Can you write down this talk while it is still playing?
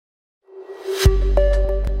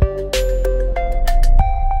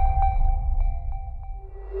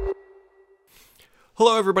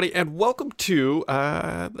Hello, everybody, and welcome to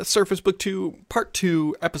the Surface Book 2, Part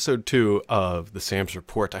 2, Episode 2 of the Sam's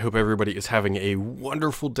Report. I hope everybody is having a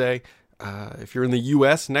wonderful day. If you're in the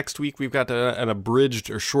U.S., next week we've got an abridged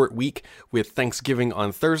or short week with Thanksgiving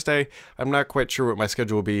on Thursday. I'm not quite sure what my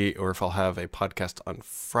schedule will be or if I'll have a podcast on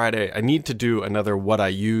Friday. I need to do another What I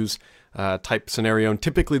Use type scenario, and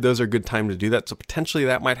typically those are a good time to do that, so potentially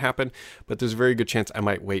that might happen, but there's a very good chance I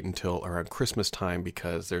might wait until around Christmas time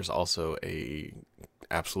because there's also a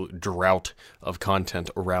absolute drought of content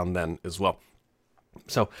around then as well.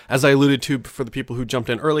 So, as I alluded to for the people who jumped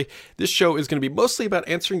in early, this show is going to be mostly about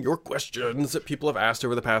answering your questions that people have asked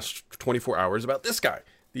over the past 24 hours about this guy,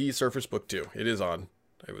 the Surface Book 2. It is on.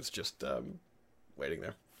 I was just waiting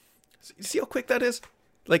there. See how quick that is?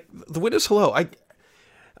 Like, the window's hello.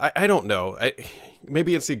 I don't know.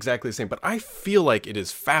 Maybe it's exactly the same, but I feel like it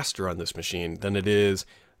is faster on this machine than it is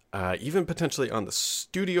even potentially on the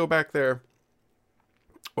studio back there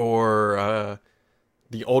or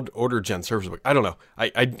the older gen Surface Book. I don't know.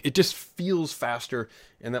 It just feels faster,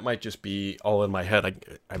 and that might just be all in my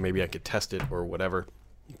head. Maybe I could test it or whatever,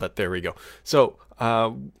 but there we go. So,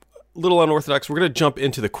 little unorthodox. We're going to jump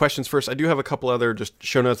into the questions first. I do have a couple other just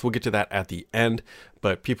show notes. We'll get to that at the end,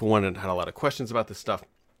 but people had a lot of questions about this stuff.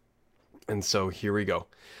 And so here we go.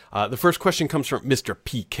 The first question comes from Mr.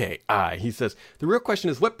 PKI. He says, the real question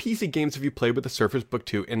is, what PC games have you played with the Surface Book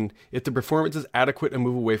 2? And if the performance is adequate, and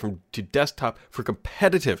move away to desktop for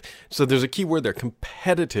competitive. So there's a key word there,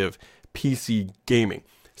 competitive PC gaming.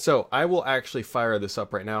 So I will actually fire this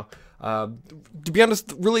up right now. To be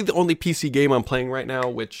honest, really the only PC game I'm playing right now,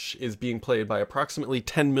 which is being played by approximately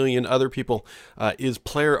 10 million other people, is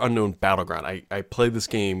PlayerUnknown's Battleground. I play this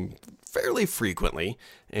game fairly frequently,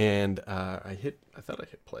 and I thought I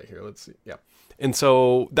hit play here. Let's see. Yeah. And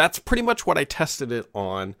so that's pretty much what I tested it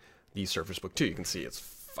on the Surface Book 2. You can see it's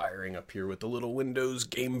firing up here with the little Windows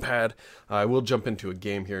gamepad. I will jump into a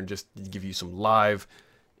game here and just give you some live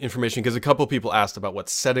information, because a couple people asked about what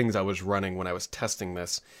settings I was running when I was testing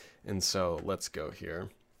this. And so let's go here.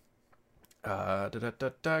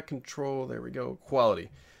 Control, there we go. Quality.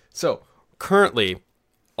 So currently,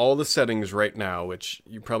 all the settings right now, which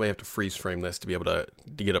you probably have to freeze frame this to be able to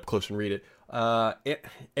get up close and read it. AA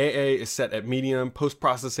is set at medium.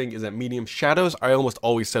 Post-processing is at medium. Shadows, I almost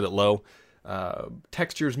always set it low.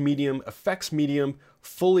 Textures, medium. Effects, medium.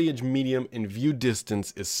 Foliage, medium. And view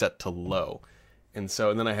distance is set to low. And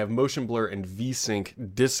then I have motion blur and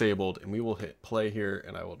VSync disabled. And we will hit play here,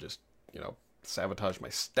 and I will just, sabotage my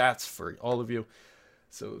stats for all of you.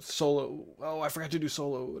 So solo. Oh, I forgot to do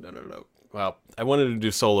solo. No. Well, I wanted to do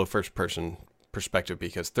solo first-person perspective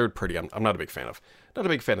because third-party I'm not a big fan of. Not a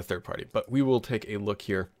big fan of third-party, but we will take a look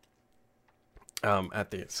here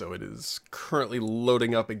so it is currently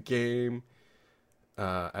loading up a game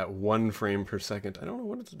at 1 frame per second. I don't know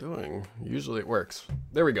what it's doing. Usually it works.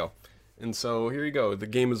 There we go. And so here you go. The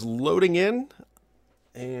game is loading in,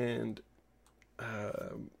 and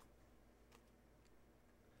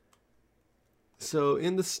so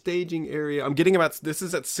in the staging area, I'm getting this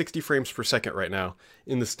is at 60 frames per second right now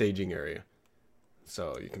in the staging area.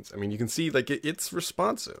 So you can see like it's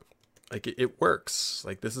responsive, like it works.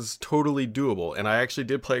 Like this is totally doable. And I actually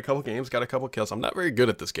did play a couple games, got a couple kills. I'm not very good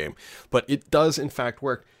at this game, but it does in fact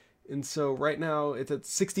work. And so right now it's at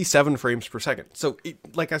 67 frames per second. So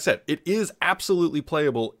like I said, it is absolutely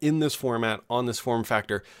playable in this format, on this form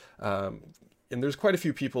factor. And there's quite a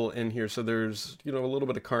few people in here. So there's, a little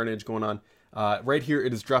bit of carnage going on. Right here,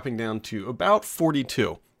 it is dropping down to about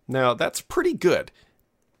 42. Now, that's pretty good.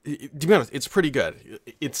 To be honest, it's pretty good.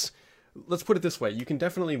 Let's put it this way. You can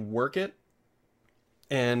definitely work it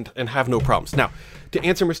and have no problems. Now, to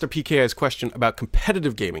answer Mr. PKI's question about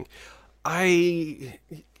competitive gaming, I'm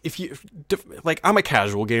a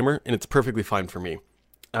casual gamer, and it's perfectly fine for me.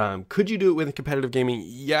 Could you do it with competitive gaming?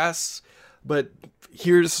 Yes, but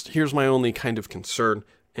here's my only kind of concern,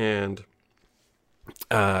 and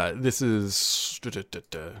this is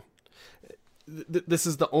the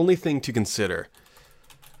only thing to consider.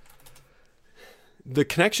 The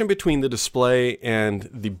connection between the display and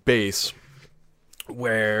the base,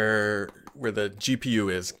 where the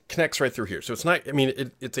GPU is, connects right through here. So it's not.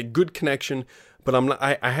 It's a good connection, but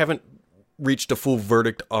I haven't reached a full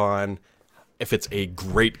verdict on if it's a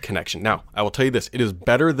great connection. Now, I will tell you this, it is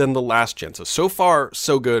better than the last gen. So far,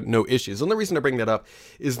 so good, no issues. The only reason I bring that up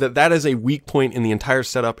is that is a weak point in the entire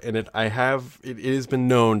setup, and it has been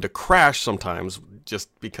known to crash sometimes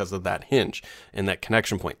just because of that hinge and that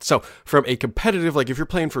connection point. So from a competitive, like if you're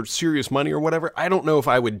playing for serious money or whatever, I don't know if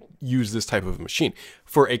I would use this type of machine.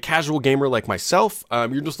 For a casual gamer like myself,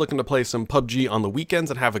 you're just looking to play some PUBG on the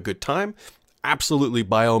weekends and have a good time, absolutely,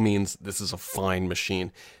 by all means, this is a fine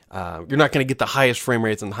machine. You're not going to get the highest frame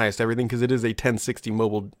rates and the highest everything because it is a 1060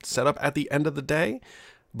 mobile setup at the end of the day,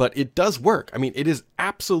 but it does work. I mean, it is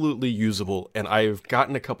absolutely usable, and I've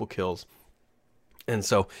gotten a couple kills. And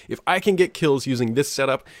so if I can get kills using this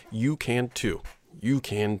setup, you can too. You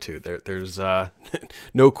can too. There's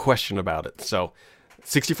no question about it. So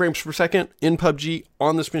 60 frames per second in PUBG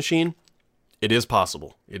on this machine, it is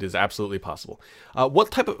possible. It is absolutely possible.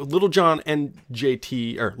 What type of Little John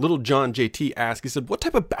JT asked, he said, what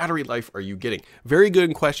type of battery life are you getting? Very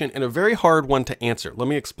good question and a very hard one to answer. Let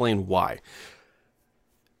me explain why.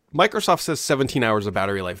 Microsoft says 17 hours of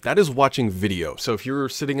battery life. That is watching video. So if you're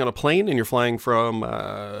sitting on a plane and you're flying from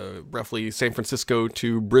roughly San Francisco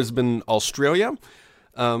to Brisbane, Australia,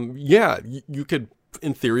 you could,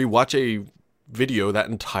 in theory, watch a video that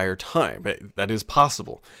entire time. That is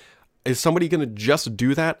possible. Is somebody going to just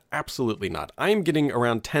do that? Absolutely not. I am getting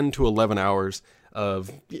around 10 to 11 hours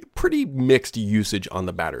of pretty mixed usage on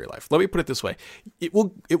the battery life. Let me put it this way. It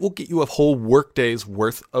will get you a whole work day's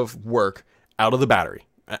worth of work out of the battery,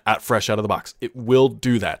 fresh out of the box. It will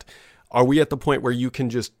do that. Are we at the point where you can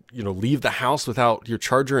just, leave the house without your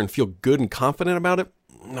charger and feel good and confident about it?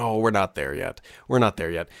 No, we're not there yet. We're not there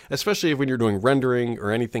yet. Especially when you're doing rendering or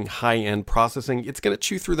anything high-end processing, it's going to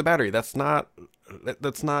chew through the battery. That's not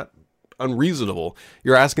unreasonable.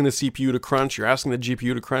 You're asking the CPU to crunch, you're asking the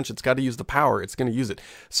GPU to crunch, it's got to use the power, it's going to use it.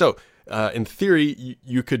 So in theory,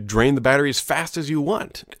 you could drain the battery as fast as you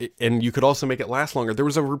want, and you could also make it last longer. There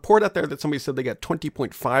was a report out there that somebody said they got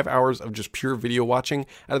 20.5 hours of just pure video watching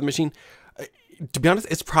out of the machine. To be honest,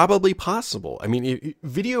 it's probably possible. I mean,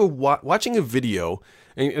 watching a video,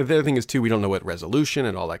 and the other thing is too, we don't know what resolution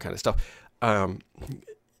and all that kind of stuff.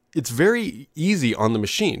 It's very easy on the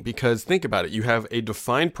machine because think about it. You have a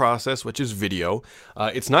defined process, which is video.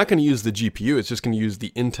 It's not going to use the GPU. It's just going to use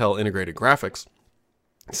the Intel integrated graphics.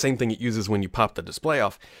 Same thing it uses when you pop the display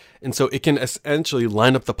off. And so it can essentially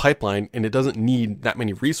line up the pipeline, and it doesn't need that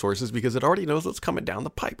many resources because it already knows what's coming down the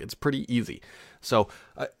pipe. It's pretty easy. So,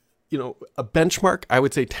 a benchmark, I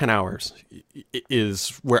would say 10 hours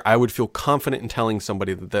is where I would feel confident in telling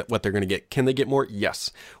somebody that what they're going to get. Can they get more? Yes.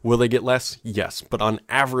 Will they get less? Yes. But on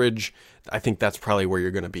average, I think that's probably where you're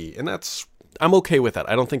going to be. And I'm okay with that.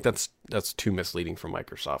 I don't think that's too misleading from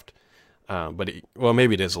Microsoft.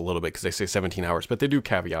 Maybe it is a little bit because they say 17 hours, but they do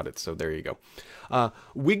caveat it. So there you go.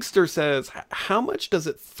 Wigster says, how much does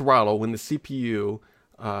it throttle when the CPU,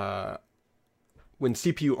 when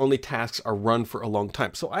CPU only tasks are run for a long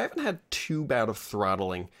time? So I haven't had too bad of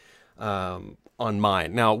throttling on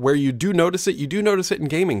mine. Now, where you do notice it in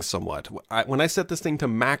gaming somewhat. When I set this thing to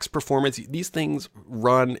max performance, these things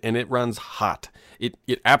run, and it runs hot. It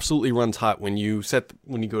absolutely runs hot when you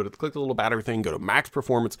go to click the little battery thing, go to max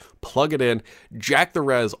performance, plug it in, jack the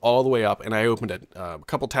res all the way up, and I opened a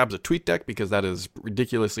couple tabs of TweetDeck because that is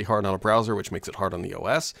ridiculously hard on a browser, which makes it hard on the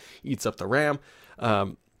OS, eats up the RAM.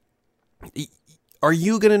 Are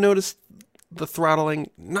you going to notice the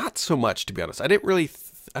throttling? Not so much, to be honest. I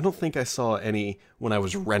don't think I saw any when I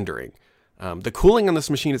was rendering. The cooling on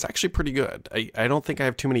this machine is actually pretty good. I don't think I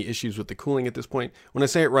have too many issues with the cooling at this point. When I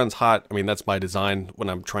say it runs hot, I mean, that's by design. When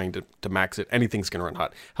I'm trying to max it, anything's going to run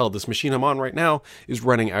hot. Hell, this machine I'm on right now is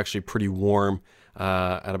running actually pretty warm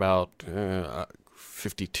at about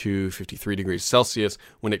 52, 53 degrees Celsius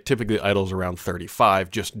when it typically idles around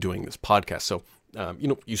 35 just doing this podcast. So,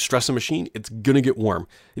 you stress a machine, it's going to get warm.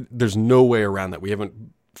 There's no way around that. We haven't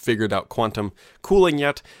figured out quantum cooling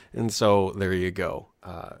yet. And so there you go.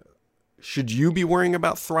 Should you be worrying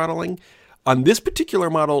about throttling? On this particular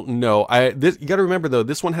model, no. You got to remember, though,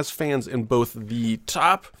 this one has fans in both the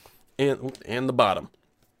top and the bottom.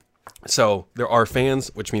 So there are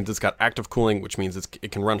fans, which means it's got active cooling, which means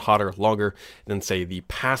it can run hotter longer than, say, the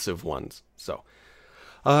passive ones. So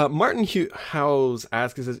Martin Howes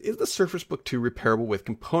asks, he says, is the Surface Book 2 repairable with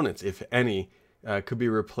components, if any, could be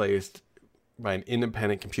replaced by an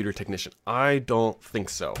independent computer technician? I don't think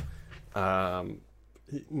so.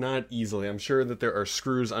 Not easily. I'm sure that there are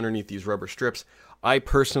screws underneath these rubber strips. I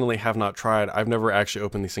personally have not tried. I've never actually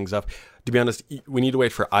opened these things up. To be honest, we need to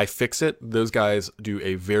wait for iFixit. Those guys do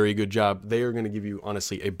a very good job. They are going to give you,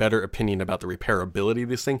 honestly, a better opinion about the repairability of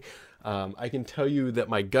this thing. I can tell you that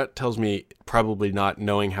my gut tells me probably not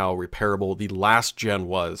knowing how repairable the last gen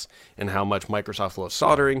was and how much Microsoft loves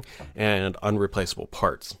soldering and unreplaceable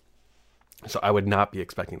parts. So I would not be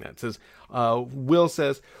expecting that. It says, Will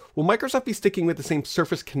says, will Microsoft be sticking with the same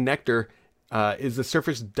Surface connector? Is the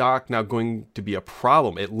Surface dock now going to be a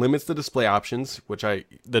problem? It limits the display options,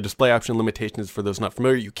 the display option limitation is, for those not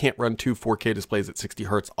familiar, you can't run two 4K displays at 60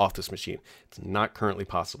 hertz off this machine. It's not currently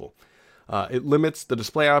possible. It limits the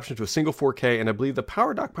display option to a single 4K, and I believe the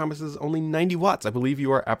power dock promises only 90 watts. I believe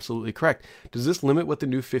you are absolutely correct. Does this limit what the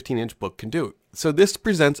new 15-inch book can do? So this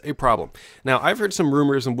presents a problem. Now, I've heard some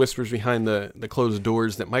rumors and whispers behind the closed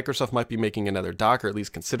doors that Microsoft might be making another dock, or at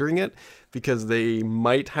least considering it, because they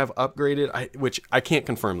might have upgraded, which I can't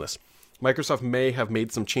confirm this. Microsoft may have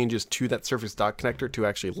made some changes to that Surface dock connector to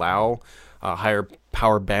actually allow higher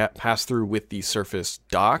power pass-through with the Surface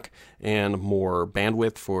dock and more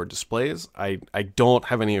bandwidth for displays. I don't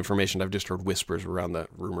have any information. I've just heard whispers around the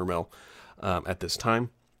rumor mill at this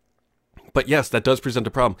time. But yes, that does present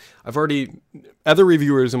a problem. Other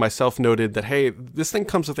reviewers and myself noted that, hey, this thing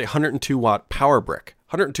comes with a 102 watt power brick.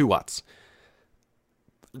 102 watts.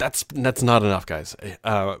 That's not enough, guys.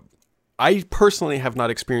 I personally have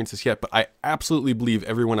not experienced this yet, but I absolutely believe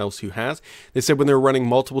everyone else who has. They said when they're running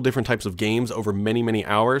multiple different types of games over many, many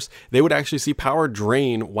hours, they would actually see power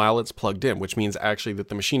drain while it's plugged in, which means actually that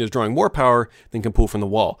the machine is drawing more power than can pull from the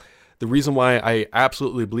wall. The reason why I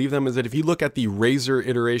absolutely believe them is that if you look at the Razer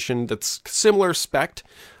iteration that's similar spec,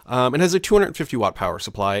 it has a 250 watt power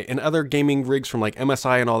supply, and other gaming rigs from like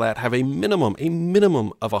MSI and all that have a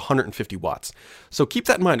minimum of 150 watts. So keep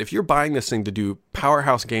that in mind. If you're buying this thing to do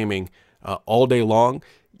powerhouse gaming all day long,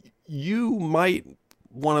 you might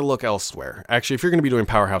want to look elsewhere. Actually, if you're going to be doing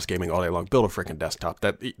powerhouse gaming all day long, build a freaking desktop.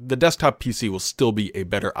 The desktop PC will still be a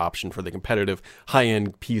better option for the competitive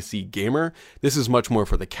high-end PC gamer. This is much more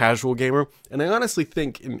for the casual gamer. And I honestly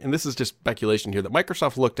think, and this is just speculation here, that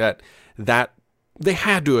Microsoft looked at that. They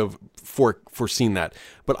had to have foreseen that,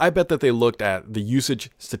 but I bet that they looked at the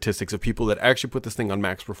usage statistics of people that actually put this thing on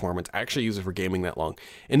max performance, actually use it for gaming that long,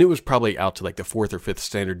 and it was probably out to like the 4th or 5th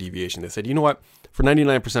standard deviation. They said, you know what, for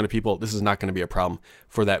 99% of people, this is not going to be a problem.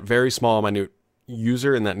 For that very small, minute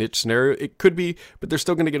user in that niche scenario, it could be, but they're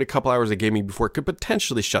still going to get a couple hours of gaming before it could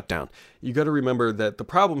potentially shut down. You got to remember that the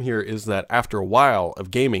problem here is that after a while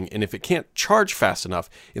of gaming, and if it can't charge fast enough,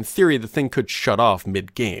 in theory, the thing could shut off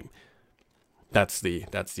mid-game. That's the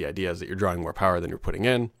idea, is that you're drawing more power than you're putting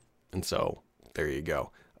in. And so there you go.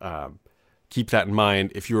 Keep that in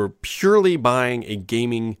mind. If you're purely buying a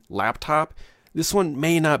gaming laptop, this one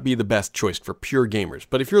may not be the best choice for pure gamers.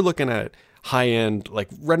 But if you're looking at high-end, like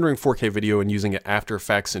rendering 4K video and using it After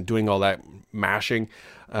Effects and doing all that mashing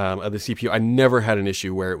of the CPU, I never had an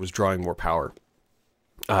issue where it was drawing more power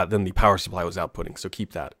than the power supply was outputting. So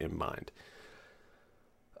keep that in mind.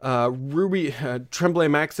 Ruby Tremblay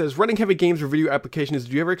Max says, running heavy games or video applications,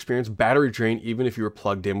 do you ever experience battery drain even if you were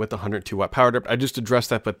plugged in with a 102 watt power dip? I just addressed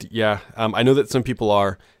that, but yeah, I know that some people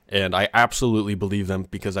are, and I absolutely believe them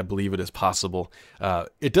because I believe it is possible.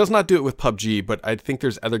 It does not do it with PUBG, but I think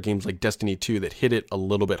there's other games like Destiny 2 that hit it a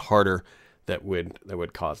little bit harder that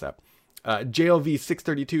would cause that. JLV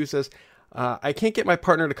 632 says, I can't get my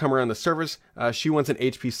partner to come around the servers. She wants an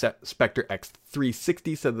HP Spectre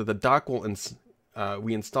X360, said that the dock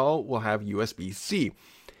we install will have USB-C.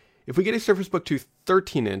 If we get a Surface Book 2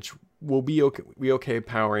 13-inch, we'll be okay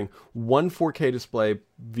powering one 4K display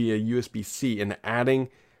via USB-C and adding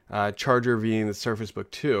charger via the Surface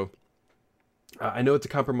Book 2. I know it's a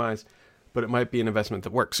compromise, but it might be an investment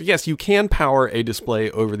that works. So yes, you can power a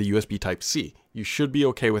display over the USB Type-C. You should be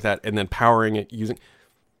okay with that, and then powering it using...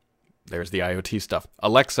 There's the IoT stuff.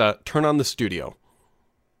 Alexa, turn on the studio.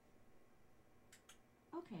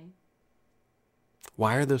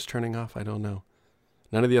 Why are those turning off? I don't know.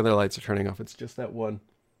 None of the other lights are turning off. It's just that one.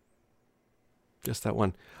 Just that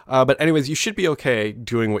one. But anyways, you should be okay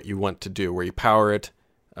doing what you want to do, where you power it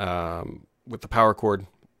with the power cord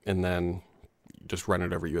and then just run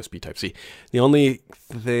it over USB Type-C. The only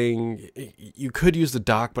thing, you could use the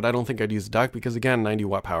dock, but I don't think I'd use the dock because, again, 90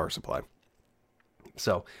 watt power supply.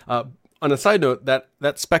 So on a side note,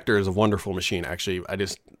 that Spectre is a wonderful machine. Actually, I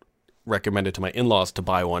just recommended to my in-laws to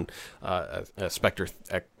buy one, a Spectre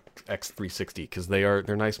X360, because they're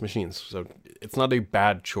nice machines. So it's not a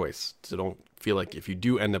bad choice. So don't feel like if you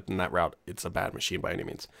do end up in that route, it's a bad machine by any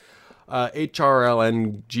means.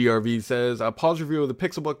 HRLNGRV says, Paul's review of the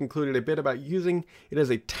Pixelbook included a bit about using it as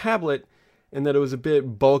a tablet and that it was a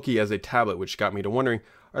bit bulky as a tablet, which got me to wondering,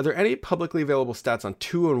 are there any publicly available stats on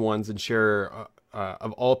 2-in-1s and share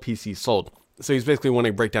of all PCs sold? So he's basically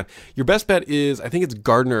wanting to break down. Your best bet is, I think it's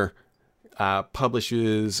Gardner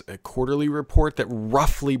publishes a quarterly report that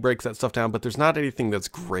roughly breaks that stuff down, but there's not anything that's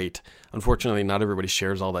great. Unfortunately, not everybody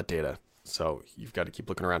shares all that data, so you've got to keep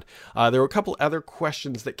looking around. There were a couple other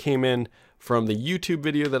questions that came in from the YouTube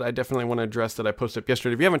video that I definitely want to address that I posted up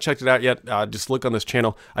yesterday. If you haven't checked it out yet, just look on this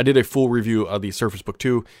channel. I did a full review of the Surface Book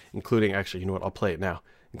 2, including, actually, you know what, I'll play it now,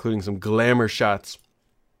 including some glamour shots.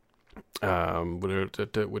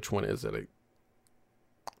 Which one is it?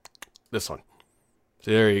 This one.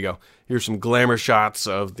 So there you go. Here's some glamour shots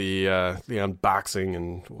of the unboxing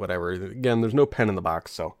and whatever. Again, there's no pen in the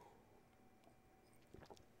box, so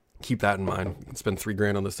keep that in mind. You can spend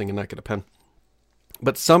 $3,000 on this thing and not get a pen.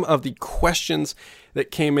 But some of the questions that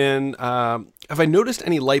came in, have I noticed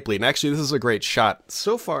any light bleed? And actually, this is a great shot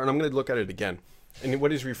so far, and I'm going to look at it again. And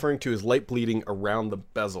what he's referring to is light bleeding around the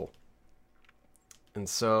bezel. And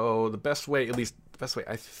so the best way, at least the best way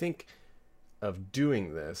I think of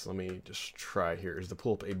doing this, let me just try here, is to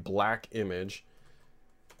pull up a black image.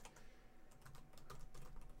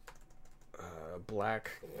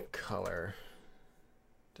 Black color.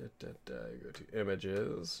 Go to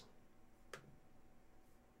images.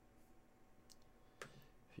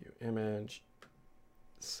 View image.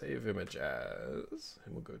 Save image as.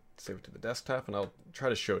 And we'll go save it to the desktop. And I'll try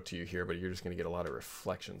to show it to you here, but you're just going to get a lot of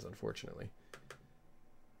reflections, unfortunately.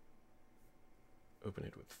 Open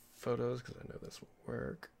it with photos because I know this will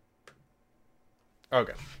work.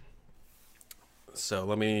 Okay. So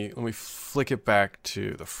let me flick it back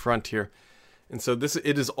to the front here. And so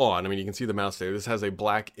it is on. I mean, you can see the mouse there. This has a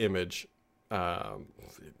black image.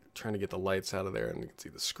 Trying to get the lights out of there, and you can see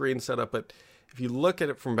the screen set up. But if you look at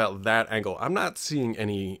it from about that angle, I'm not seeing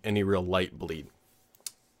any real light bleed.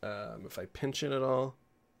 If I pinch it at all,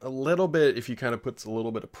 a little bit, if you kind of puts a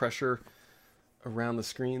little bit of pressure around the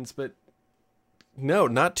screens, but no,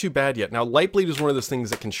 not too bad yet. Now, light bleed is one of those things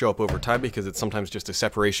that can show up over time because it's sometimes just a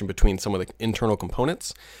separation between some of the internal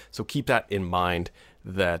components. So keep that in mind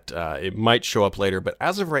that it might show up later. But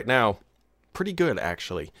as of right now, pretty good,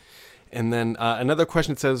 actually. And then another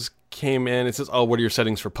question came in. It says, oh, what are your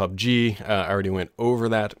settings for PUBG? I already went over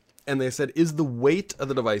that. And they said, is the weight of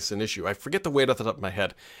the device an issue? I forget the weight off the top of my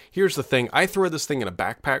head. Here's the thing. I throw this thing in a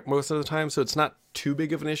backpack most of the time, so it's not too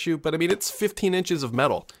big of an issue. But, I mean, it's 15 inches of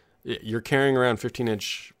metal. You're carrying around 15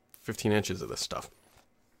 inches of this stuff.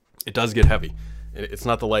 It does get heavy. It's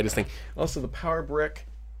not the lightest thing. Also, the power brick.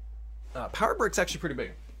 Power brick's actually pretty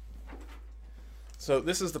big. So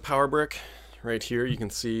this is the power brick right here. You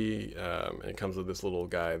can see it comes with this little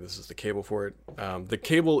guy. This is the cable for it. The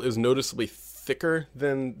cable is noticeably thicker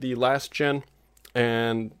than the last gen.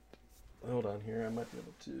 And hold on here. I might be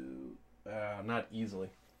able to... not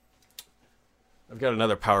easily. I've got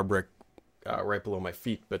another power brick right below my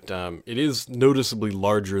feet, but it is noticeably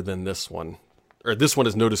larger than this one, or this one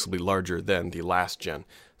is noticeably larger than the last gen,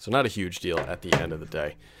 so not a huge deal at the end of the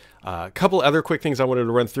day. A couple other quick things I wanted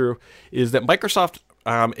to run through is that Microsoft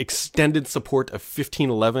extended support of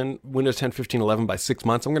 15.11, Windows 10 15.11 by 6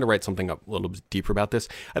 months. I'm going to write something up a little bit deeper about this.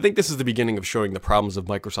 I think this is the beginning of showing the problems of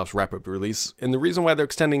Microsoft's rapid release, and the reason why they're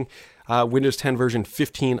extending Windows 10 version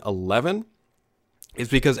 15.11 is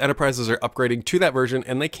because enterprises are upgrading to that version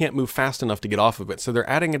and they can't move fast enough to get off of it. So they're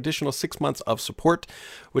adding additional 6 months of support,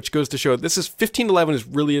 which goes to show this is 15.11 is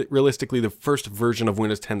really realistically the first version of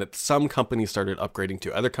Windows 10 that some companies started upgrading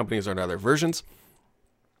to. Other companies are on other versions.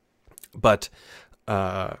 But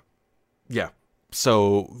yeah,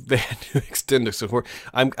 so they had to extend the support.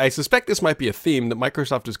 I suspect this might be a theme that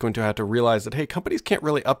Microsoft is going to have to realize that, hey, companies can't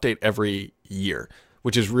really update every year,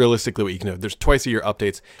 which is realistically what you can do. There's twice a year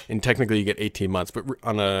updates, and technically you get 18 months. But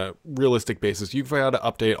on a realistic basis, you've got to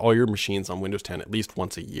update all your machines on Windows 10 at least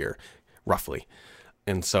once a year, roughly.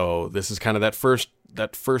 And so this is kind of that first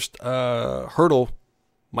hurdle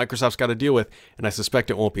Microsoft's got to deal with, and I suspect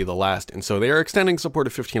it won't be the last. And so they are extending support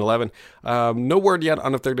of 15.11. No word yet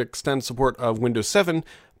on if they're to extend support of Windows 7,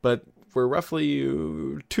 but we're roughly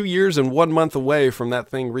 2 years and 1 month away from that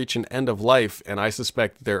thing reaching end of life, and I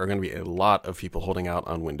suspect there are going to be a lot of people holding out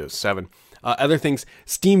on Windows 7. Other things,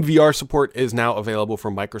 Steam VR support is now available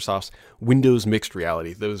for Microsoft's Windows Mixed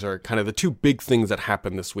Reality. Those are kind of the two big things that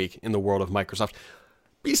happened this week in the world of Microsoft,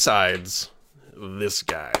 besides this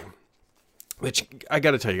guy. Which, I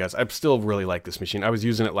gotta tell you guys, I still really like this machine. I was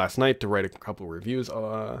using it last night to write a couple reviews.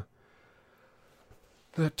 So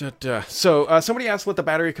somebody asked what the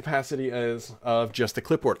battery capacity is of just the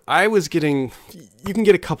clipboard. You can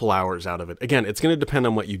get a couple hours out of it. Again, it's going to depend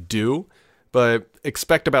on what you do, but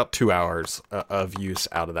expect about 2 hours of use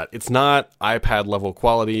out of that. It's not iPad level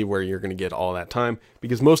quality where you're going to get all that time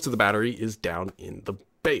because most of the battery is down in the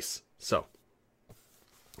base. So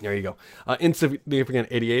there you go. Insignificant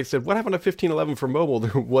 88 said, what happened to 15.11 for mobile?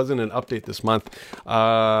 There wasn't an update this month.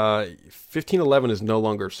 15.11 is no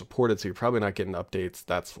longer supported, so you're probably not getting updates.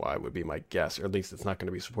 That's why would be my guess, or at least it's not going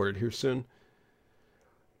to be supported here soon.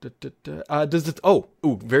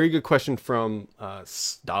 Very good question from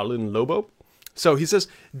Stalin Lobo. So he says,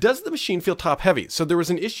 does the machine feel top heavy? So there was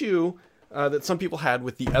an issue that some people had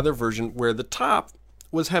with the other version where the top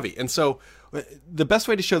was heavy. And so the best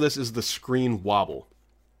way to show this is the screen wobble.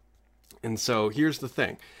 And so here's the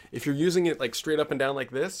thing. If you're using it like straight up and down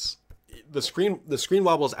like this, the screen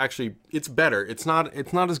wobble is actually, it's better. It's not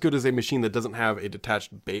as good as a machine that doesn't have a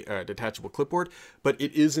detachable clipboard, but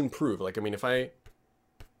it is improved. Like, I mean, if I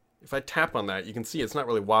tap on that, you can see it's not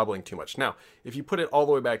really wobbling too much. Now, if you put it all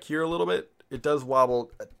the way back here a little bit, it does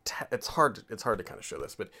wobble. It's hard to kind of show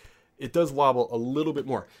this, but it does wobble a little bit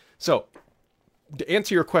more. So to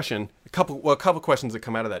answer your question, a couple questions that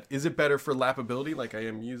come out of that. Is it better for lapability like I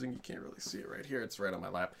am using? You can't really see it right here. It's right on my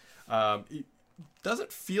lap. It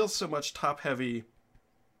doesn't feel so much top heavy.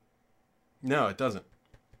 No, it doesn't.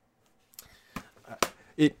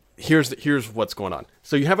 Here's what's going on.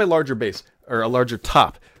 So you have a larger base or a larger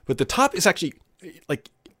top, but the top is actually like,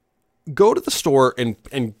 go to the store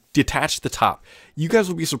and detach the top. You guys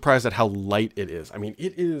will be surprised at how light it is. I mean,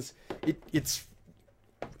 it's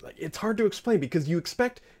hard to explain because you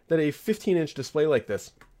expect that a 15-inch display like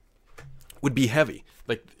this would be heavy,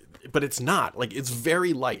 but it's not. Like, it's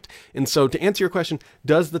very light. And so to answer your question,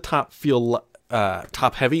 does the top feel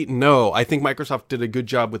top heavy? No, I think Microsoft did a good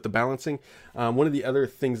job with the balancing. One of the other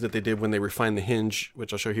things that they did when they refined the hinge,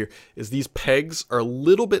 which I'll show here, is these pegs are a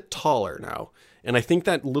little bit taller now. And I think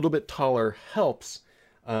that little bit taller helps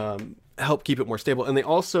help keep it more stable. And they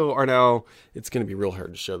also are now, it's going to be real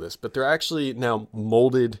hard to show this, but they're actually now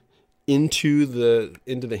molded into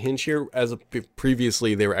the hinge here, as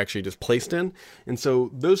previously they were actually just placed in. And so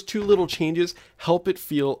those two little changes help it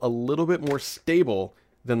feel a little bit more stable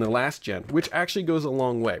than the last gen, which actually goes a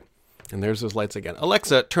long way. And there's those lights again.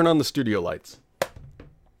 Alexa, turn on the studio lights.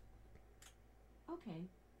 Okay.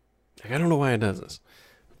 I don't know why it does this,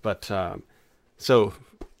 but so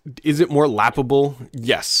is it more lappable?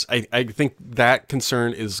 Yes. I think that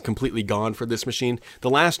concern is completely gone for this machine. The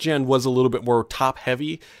last gen was a little bit more top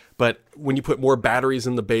heavy, but when you put more batteries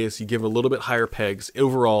in the base, you give a little bit higher pegs.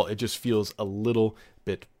 Overall, it just feels a little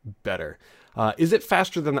bit better. Is it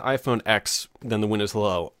faster than the iPhone X than the Windows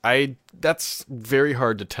Hello? That's very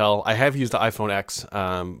hard to tell. I have used the iPhone X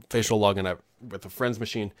facial login with a friend's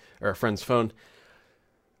machine or a friend's phone.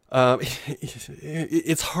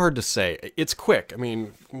 It's hard to say. It's quick. I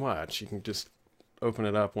mean, watch. You can just open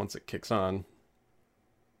it up once it kicks on.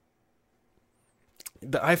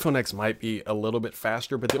 The iPhone X might be a little bit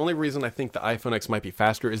faster, but the only reason I think the iPhone X might be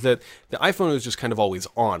faster is that the iPhone is just kind of always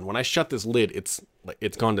on. When I shut this lid, it's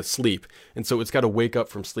gone to sleep, and so it's got to wake up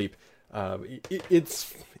from sleep.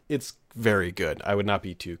 It's very good. I would not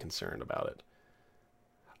be too concerned about it.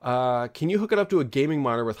 Can you hook it up to a gaming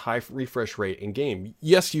monitor with high refresh rate in game?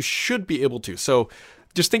 Yes, you should be able to. So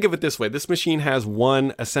just think of it this way. This machine has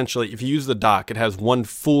one, essentially, if you use the dock, it has one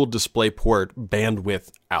full DisplayPort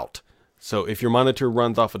bandwidth out. So if your monitor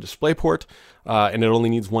runs off a DisplayPort and it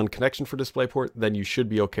only needs one connection for DisplayPort, then you should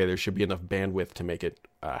be okay. There should be enough bandwidth to make it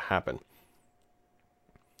happen.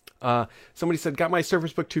 Somebody said, got my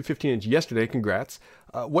Surface Book 2 15-inch yesterday. Congrats.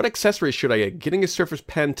 What accessories should I get? Getting a Surface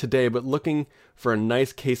Pen today, but looking for a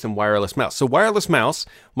nice case and wireless mouse. So wireless mouse,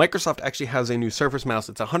 Microsoft actually has a new Surface mouse.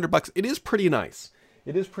 It's $100. It is pretty nice.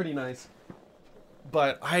 It is pretty nice.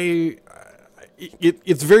 But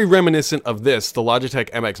it's very reminiscent of this, the Logitech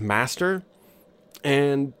MX Master.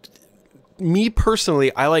 And me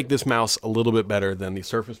personally, I like this mouse a little bit better than the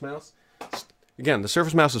Surface mouse. Again, the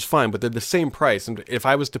Surface mouse is fine, but they're the same price. And if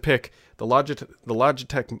I was to pick the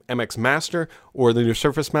Logitech MX Master or the new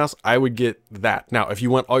Surface mouse, I would get that. Now, if you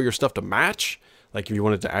want all your stuff to match, like if you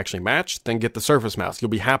want it to actually match, then get the Surface mouse. You'll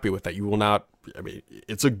be happy with that. You will not, I mean,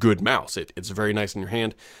 it's a good mouse. It's very nice in your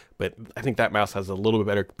hand, but I think that mouse has a little bit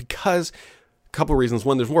better because a couple reasons.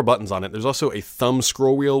 One, there's more buttons on it. There's also a thumb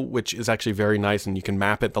scroll wheel, which is actually very nice, and you can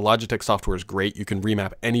map it. The Logitech software is great. You can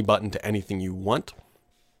remap any button to anything you want.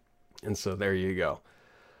 And so there you go.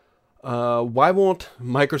 Why won't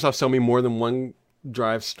Microsoft sell me more than one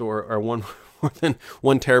drive store or more than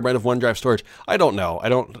 1 terabyte of OneDrive storage? I don't know. I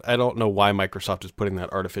don't know why Microsoft is putting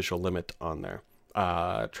that artificial limit on there.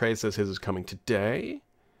 Trey says his is coming today.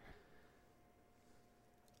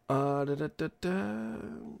 I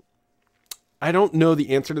don't know the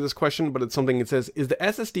answer to this question, but it's something that says, is the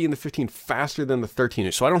SSD in the 15 faster than the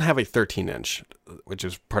 13-inch? So I don't have a 13-inch, which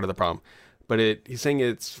is part of the problem. But he's saying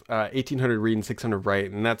it's 1800 read and 600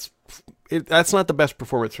 write, and that's not the best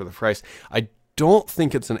performance for the price. I don't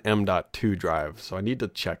think it's an M.2 drive, so I need to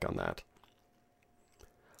check on that.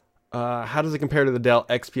 How does it compare to the Dell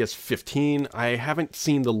XPS 15? I haven't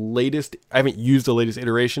seen the latest. I haven't used the latest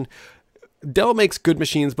iteration. Dell makes good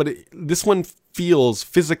machines, but this one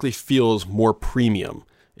physically feels more premium,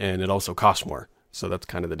 and it also costs more. So that's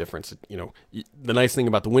kind of the difference. You know, the nice thing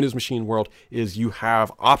about the Windows machine world is you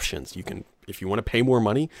have options. You can if you want to pay more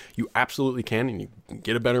money, you absolutely can, and you can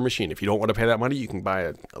get a better machine. If you don't want to pay that money, you can buy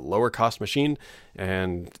a lower cost machine,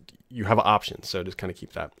 and you have options. So just kind of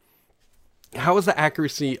keep that. How is the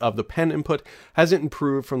accuracy of the pen input? Has it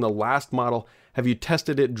improved from the last model? Have you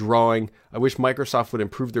tested it drawing? I wish Microsoft would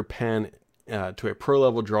improve their pen to a pro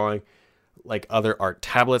level drawing like other art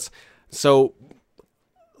tablets. So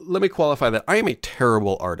let me qualify that. I am a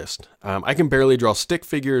terrible artist. I can barely draw stick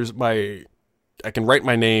figures. I can write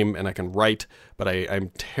my name and I can write, but I'm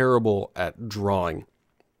terrible at drawing.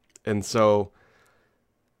 And so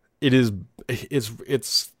it's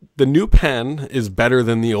the new pen is better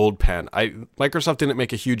than the old pen. Microsoft didn't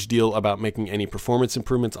make a huge deal about making any performance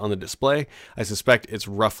improvements on the display. I suspect it's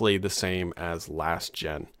roughly the same as last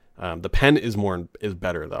gen. The pen is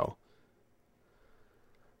better though.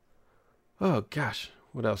 Oh gosh,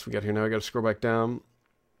 what else we got here? Now I got to scroll back down.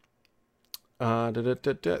 So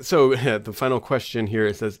the final question here,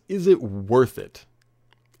 it says, is it worth it?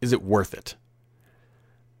 Is it worth it?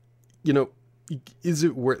 You know, is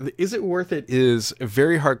it worth it is a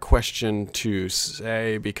very hard question to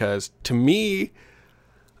say, because to me,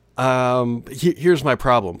 here's my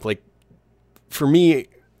problem. Like, for me,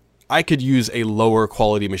 I could use a lower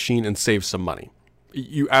quality machine and save some money.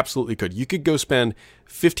 You absolutely could. You could go spend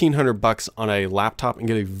 $1,500 on a laptop and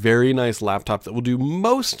get a very nice laptop that will do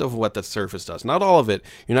most of what the Surface does. Not all of it.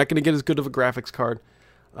 You're not going to get as good of a graphics card.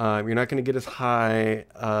 You're not going to get as high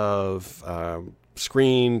of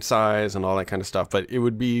screen size and all that kind of stuff, but it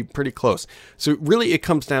would be pretty close. So really it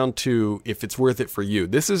comes down to if it's worth it for you.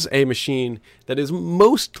 This is a machine that is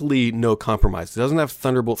mostly no compromise. It doesn't have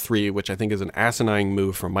Thunderbolt 3, which I think is an asinine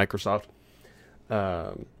move from Microsoft.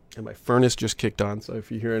 And my furnace just kicked on, so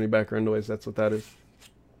if you hear any background noise, that's what that is.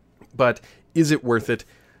 But is it worth it?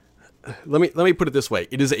 Let me put it this way.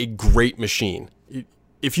 It is a great machine.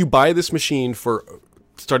 If you buy this machine for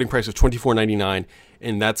starting price of $24.99,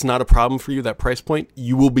 and that's not a problem for you, that price point,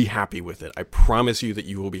 you will be happy with it. I promise you that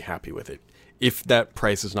you will be happy with it if that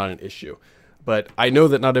price is not an issue. But I know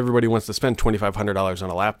that not everybody wants to spend $2,500 on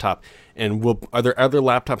a laptop. And are there other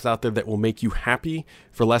laptops out there that will make you happy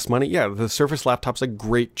for less money? Yeah, the Surface laptop's a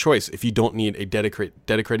great choice if you don't need a dedicated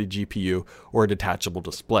GPU or a detachable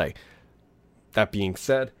display. That being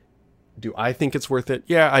said, do I think it's worth it?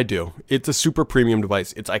 Yeah, I do. It's a super premium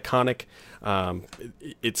device. It's iconic.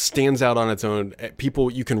 It stands out on its own.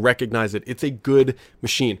 People, you can recognize it. It's a good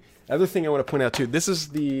machine. Other thing I want to point out too, this is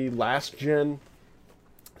the last gen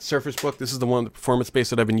Surface Book. This is the one, the performance base,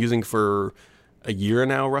 that I've been using for a year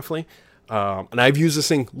now, roughly. And I've used this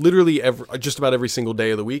thing literally just about every single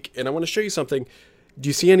day of the week. And I want to show you something. Do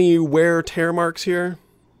you see any wear tear marks here?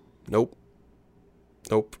 Nope.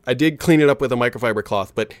 Nope. I did clean it up with a microfiber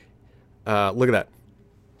cloth, but look at that.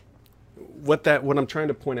 What I'm trying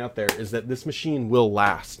to point out there is that this machine will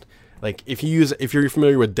last. Like if you're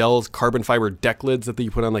familiar with Dell's carbon fiber deck lids that you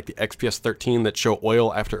put on like the XPS 13 that show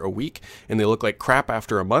oil after a week and they look like crap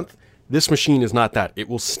after a month, this machine is not that. It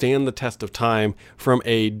will stand the test of time from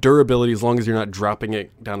a durability as long as you're not dropping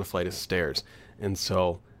it down a flight of stairs. And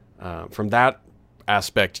so from that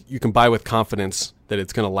aspect, you can buy with confidence that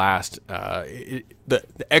it's going to last. The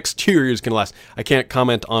exterior is going to last. I can't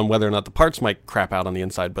comment on whether or not the parts might crap out on the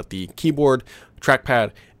inside, but the keyboard,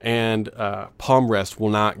 trackpad, and palm rest will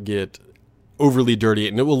not get overly dirty,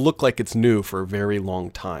 and it will look like it's new for a very long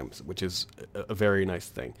time, which is a very nice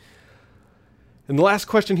thing. And the last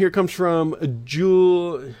question here comes from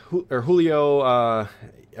Julio.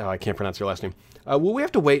 I can't pronounce your last name. Will we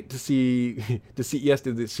have to wait to see to CES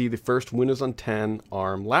to see the first Windows on 10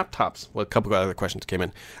 ARM laptops? Well, a couple of other questions came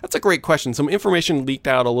in. That's a great question. Some information leaked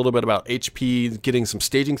out a little bit about HP getting some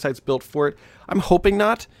staging sites built for it. I'm hoping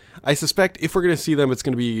not. I suspect if we're going to see them, it's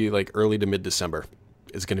going to be like early to mid-December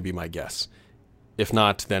is going to be my guess. If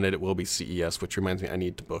not, then it will be CES, which reminds me I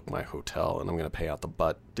need to book my hotel, and I'm going to pay out the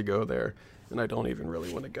butt to go there, and I don't even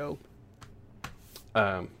really want to go.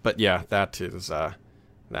 But yeah, that is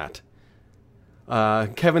that.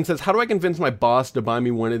 Kevin says, how do I convince my boss to buy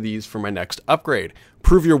me one of these for my next upgrade?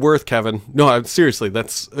 Prove your worth, Kevin. No, seriously,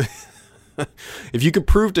 that's... If you could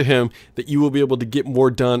prove to him that you will be able to get more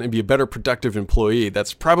done and be a better productive employee,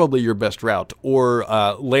 that's probably your best route. Or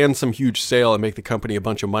land some huge sale and make the company a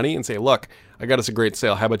bunch of money and say, look, I got us a great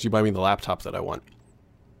sale. How about you buy me the laptop that I want?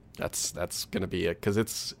 That's going to be it, because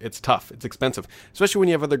it's tough. It's expensive, especially when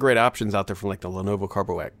you have other great options out there from like the Lenovo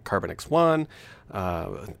Carbon X1.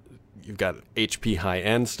 You've got HP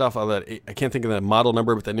high-end stuff. I can't think of the model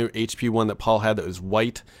number, but the new HP one that Paul had that was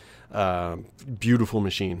white. Beautiful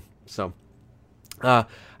machine. So,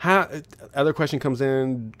 other question comes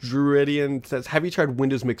in. Druidian says, have you tried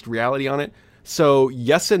Windows Mixed Reality on it? So,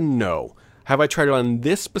 yes and no. Have I tried it on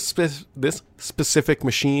this specific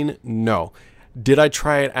machine? No. Did I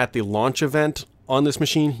try it at the launch event on this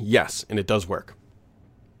machine? Yes, and it does work.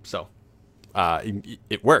 So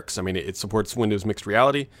it works. I mean, it supports Windows Mixed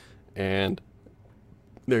Reality, and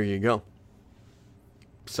there you go.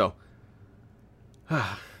 So,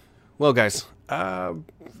 well, guys, the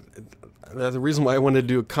reason why I wanted to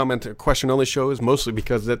do a question only show is mostly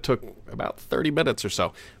because that took about 30 minutes or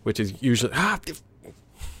so, which is usually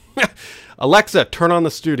Alexa, turn on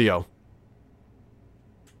the studio.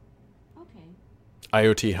 Okay.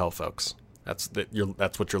 IoT hell, folks. That's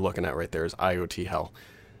what you're looking at right there is IoT hell.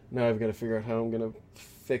 Now I've got to figure out how I'm gonna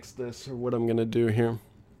fix this or what I'm gonna do here.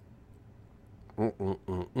 I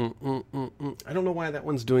don't know why that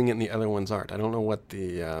one's doing it and the other ones aren't. I don't know what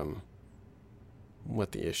the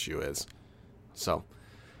issue is. So,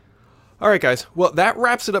 all right, guys. Well, that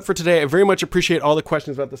wraps it up for today. I very much appreciate all the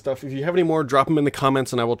questions about this stuff. If you have any more, drop them in the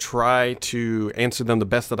comments, and I will try to answer them the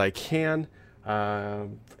best that I can.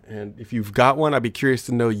 And if you've got one, I'd be curious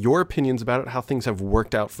to know your opinions about it, how things have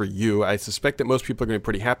worked out for you. I suspect that most people are going to be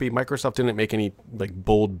pretty happy. Microsoft didn't make any like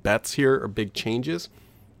bold bets here or big changes.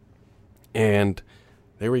 And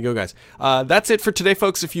there we go, guys. That's it for today,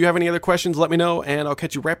 folks. If you have any other questions, let me know, and I'll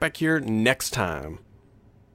catch you right back here next time.